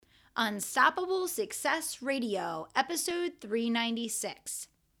Unstoppable Success Radio, episode 396.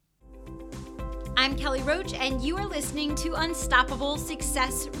 I'm Kelly Roach, and you are listening to Unstoppable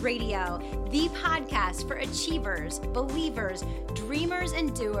Success Radio, the podcast for achievers, believers, dreamers,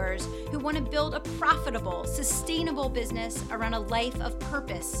 and doers who want to build a profitable, sustainable business around a life of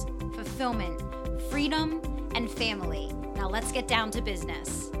purpose, fulfillment, freedom, and family. Now let's get down to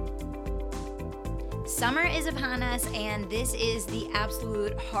business. Summer is upon us, and this is the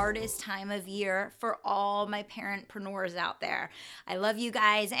absolute hardest time of year for all my parentpreneurs out there. I love you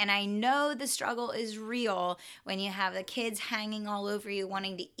guys, and I know the struggle is real when you have the kids hanging all over you,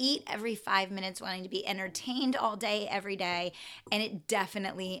 wanting to eat every 5 minutes, wanting to be entertained all day, every day, and it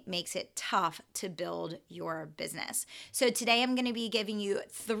definitely makes it tough to build your business. So today I'm going to be giving you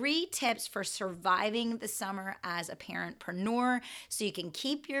 3 tips for surviving the summer as a parentpreneur so you can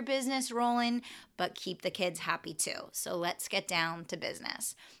keep your business rolling, but keep the kids happy too. So let's get down to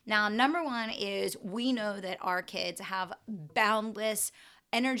business. Now, number 1 is we know that our kids have boundless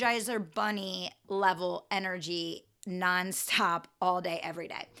Energizer Bunny level energy nonstop all day, every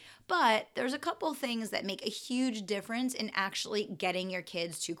day. But there's a couple things that make a huge difference in actually getting your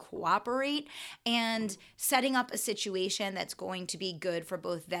kids to cooperate and setting up a situation that's going to be good for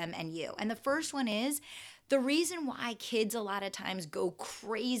both them and you. And the first one is the reason why kids a lot of times go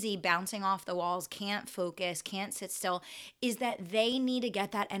crazy, bouncing off the walls, can't focus, can't sit still, is that they need to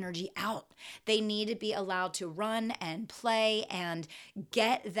get that energy out. They need to be allowed to run and play and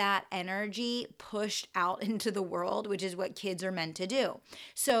get that energy pushed out into the world, which is what kids are meant to do.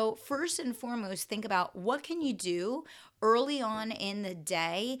 So first and foremost, think about what can you do early on in the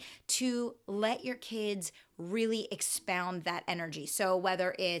day to let your kids really expound that energy. So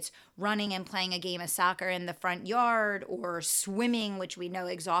whether it's running and playing a game of soccer in the front yard or swimming, which we know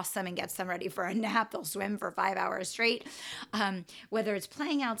exhausts them and gets them ready for a nap, they'll swim for 5 hours straight. Whether it's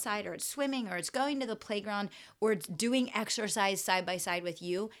playing outside or it's swimming or it's going to the playground or it's doing exercise side by side with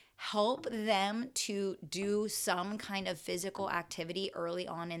you, help them to do some kind of physical activity early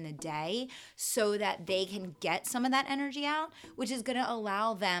on in the day so that they can get some of that energy out, which is going to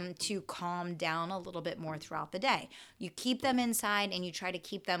allow them to calm down a little bit more throughout the day. You keep them inside and you try to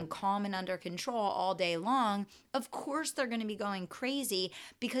keep them calm and under control all day long. Of course, they're going to be going crazy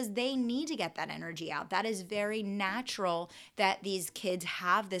because they need to get that energy out. That is very natural that these kids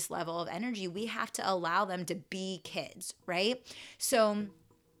have this level of energy. We have to allow them to be kids, right? So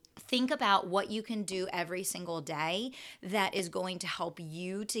think about what you can do every single day that is going to help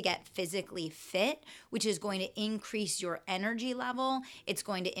you to get physically fit, which is going to increase your energy level. It's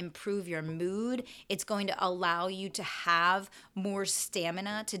going to improve your mood. It's going to allow you to have more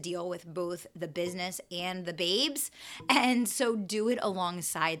stamina to deal with both the business and the babes. And so do it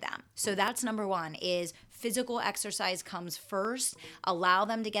alongside them. So that's number 1 is physical exercise comes first. Allow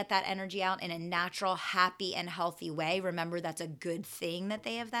them to get that energy out in a natural, happy, and healthy way. Remember, that's a good thing that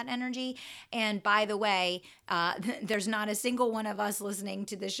they have that energy. And by the way, there's not a single one of us listening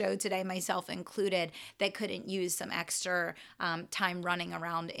to the show today, myself included, that couldn't use some extra time running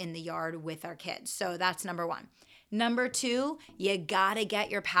around in the yard with our kids. So that's number 1. Number 2, you gotta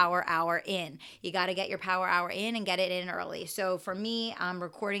get your power hour in. You gotta get your power hour in and get it in early. So for me, I'm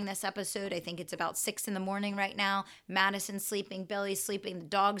recording this episode. I think it's about 6 in the morning right now. Madison's sleeping, Billy's sleeping, the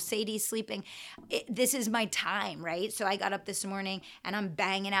dog Sadie's sleeping. This is my time, right? So I got up this morning and I'm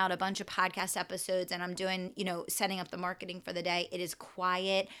banging out a bunch of podcast episodes and I'm doing, setting up the marketing for the day. It is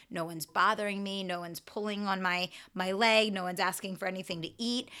quiet. No one's bothering me. No one's pulling on my leg. No one's asking for anything to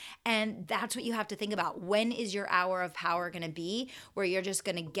eat. And that's what you have to think about. When is your hour of power going to be where you're just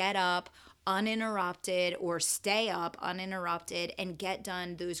going to get up uninterrupted or stay up uninterrupted and get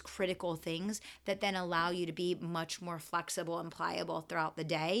done those critical things that then allow you to be much more flexible and pliable throughout the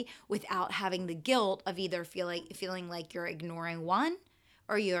day without having the guilt of either feeling like you're ignoring one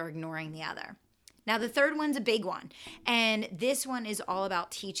or you're ignoring the other. Now, the third one's a big one, and this one is all about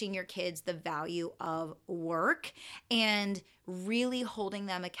teaching your kids the value of work and really holding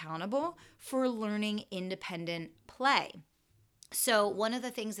them accountable for learning independent play. So one of the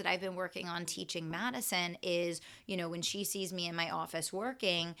things that I've been working on teaching Madison is, when she sees me in my office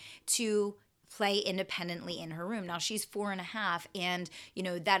working, to play independently in her room. Now she's 4.5, and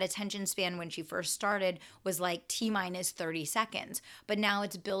that attention span when she first started was like T-minus 30 seconds. But now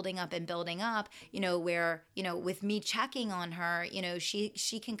it's building up and building up, where, with me checking on her,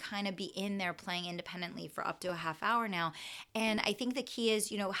 she can kind of be in there playing independently for up to a half hour now. And I think the key is,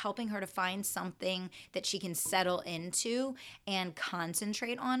 helping her to find something that she can settle into and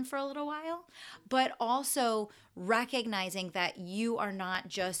concentrate on for a little while, but also recognizing that you are not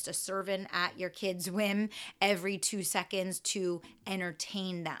just a servant at your kid's whim every 2 seconds to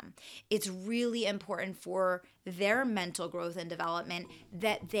entertain them. It's really important for their mental growth and development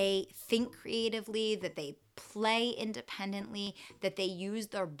that they think creatively, that they play independently, that they use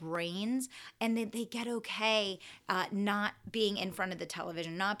their brains, and that they get okay not being in front of the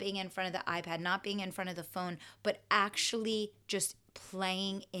television, not being in front of the iPad, not being in front of the phone, but actually just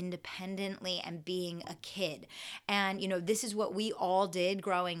playing independently and being a kid. And, this is what we all did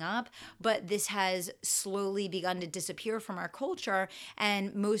growing up, but this has slowly begun to disappear from our culture.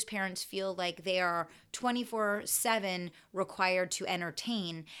 And most parents feel like they are 24/7 required to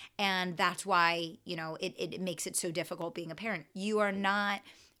entertain. And that's why, it makes it so difficult being a parent. You are not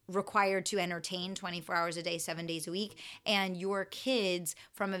required to entertain 24 hours a day, 7 days a week. And your kids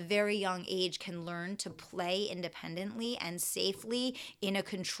from a very young age can learn to play independently and safely in a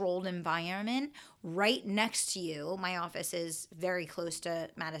controlled environment right next to you. My office is very close to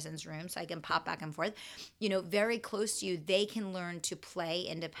Madison's room, so I can pop back and forth. Very close to you, they can learn to play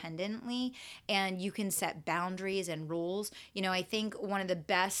independently, and you can set boundaries and rules. I think one of the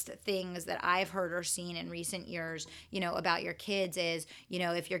best things that I've heard or seen in recent years, about your kids is,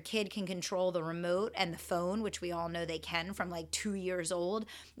 if your kid can control the remote and the phone, which we all know they can from like 2 years old,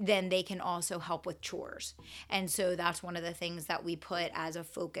 then they can also help with chores. And so that's one of the things that we put as a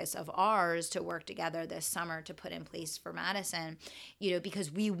focus of ours to work together this summer to put in place for Madison, because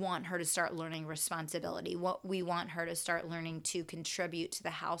we want her to start learning responsibility. We want her to start learning to contribute to the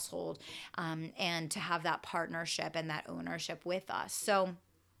household, and to have that partnership and that ownership with us. So,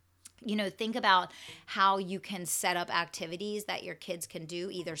 think about how you can set up activities that your kids can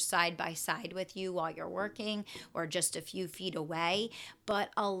do either side by side with you while you're working or just a few feet away, but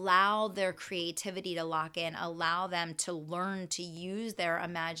allow their creativity to lock in, allow them to learn to use their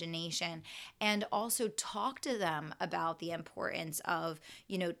imagination, and also talk to them about the importance of,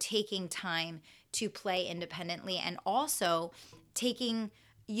 taking time to play independently, and also giving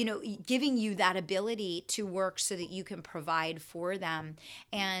you that ability to work so that you can provide for them.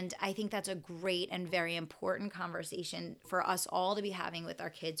 And I think that's a great and very important conversation for us all to be having with our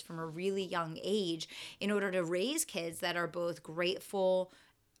kids from a really young age in order to raise kids that are both grateful,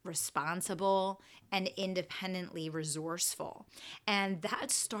 responsible, and independently resourceful. And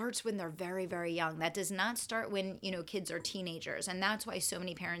that starts when they're very, very young. That does not start when, kids are teenagers. And that's why so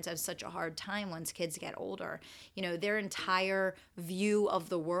many parents have such a hard time once kids get older. Their entire view of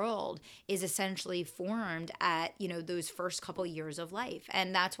the world is essentially formed at, those first couple years of life.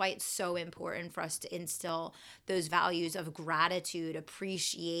 And that's why it's so important for us to instill those values of gratitude,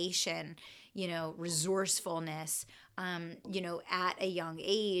 appreciation, resourcefulness, at a young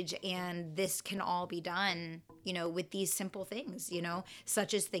age. And this can all be done, with these simple things,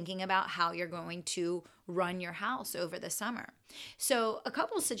 such as thinking about how you're going to run your house over the summer. So a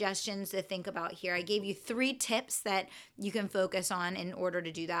couple suggestions to think about here. I gave you 3 tips that you can focus on in order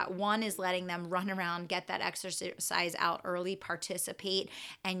to do that. One is letting them run around, get that exercise out early, participate,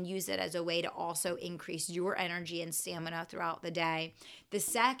 and use it as a way to also increase your energy and stamina throughout the day. The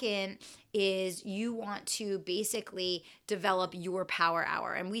second is you want to basically develop your power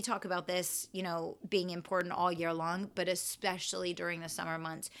hour. And we talk about this, being important all year long, but especially during the summer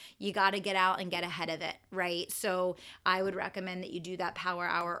months. You got to get out and get ahead of it, right? So I would recommend that you do that power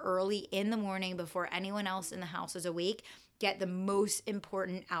hour early in the morning before anyone else in the house is awake. Get the most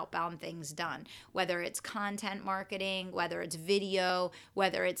important outbound things done, whether it's content marketing, whether it's video,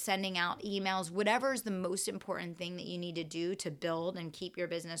 whether it's sending out emails, whatever is the most important thing that you need to do to build and keep your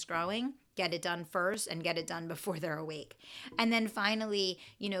business growing. Get it done first and get it done before they're awake. And then finally,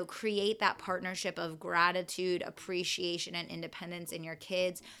 create that partnership of gratitude, appreciation, and independence in your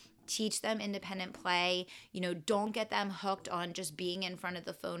kids. Teach them independent play. Don't get them hooked on just being in front of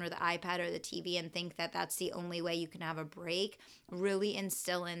the phone or the iPad or the TV and think that that's the only way you can have a break. Really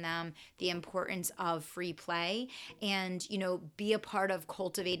instill in them the importance of free play and, be a part of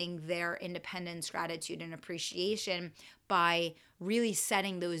cultivating their independence, gratitude, and appreciation by really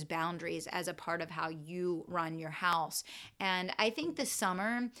setting those boundaries as a part of how you run your house. And I think the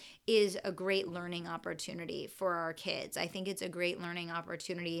summer is a great learning opportunity for our kids. I think it's a great learning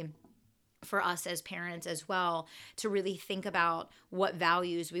opportunity for us as parents as well to really think about what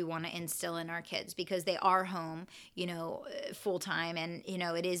values we want to instill in our kids, because they are home, full time. And,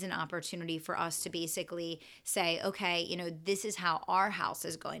 it is an opportunity for us to basically say, okay, this is how our house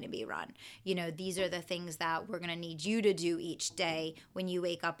is going to be run. These are the things that we're going to need you to do each day when you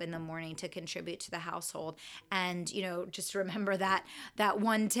wake up in the morning to contribute to the household. And, just remember that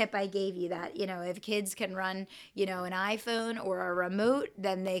one tip I gave you that, if kids can run, an iPhone or a remote,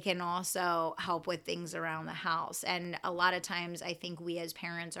 then they can also also help with things around the house. And a lot of times I think we as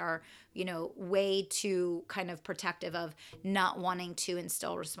parents are, way too kind of protective of not wanting to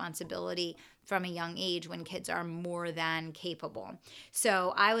instill responsibility from a young age when kids are more than capable.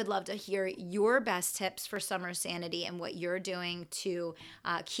 So I would love to hear your best tips for summer sanity and what you're doing to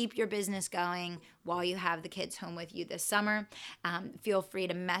keep your business going while you have the kids home with you this summer. Feel free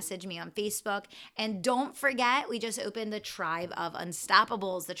to message me on Facebook. And don't forget, we just opened the Tribe of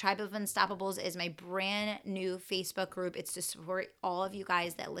Unstoppables. The Tribe of Unstoppables is my brand new Facebook group. It's to support all of you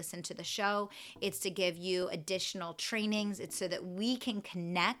guys that listen to the show. It's to give you additional trainings. It's so that we can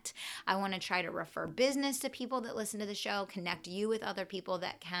connect. I want to try to refer business to people that listen to the show, connect you with other people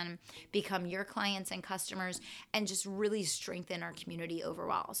that can become your clients and customers, and just really strengthen our community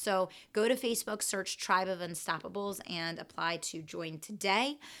overall. So go to Facebook, search Tribe of Unstoppables, and apply to join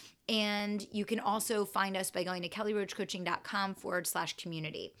today. And you can also find us by going to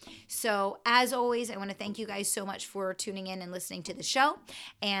kellyroachcoaching.com/community. So as always, I want to thank you guys so much for tuning in and listening to the show.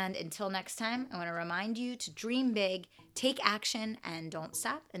 And until next time, I want to remind you to dream big, take action, and don't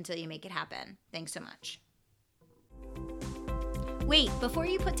stop until you make it happen. Thanks so much. Wait, before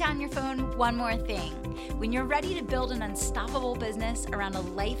you put down your phone, one more thing. When you're ready to build an unstoppable business around a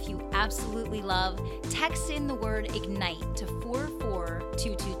life you absolutely love, text in the word IGNITE to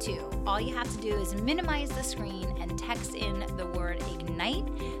 44222. All you have to do is minimize the screen and text in the word IGNITE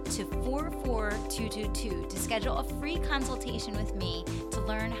to 44222 to schedule a free consultation with me to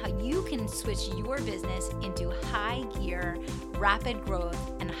learn how you can switch your business into high gear, rapid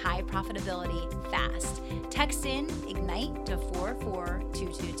growth, and high profitability fast. Text in IGNITE to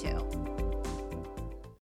 44222.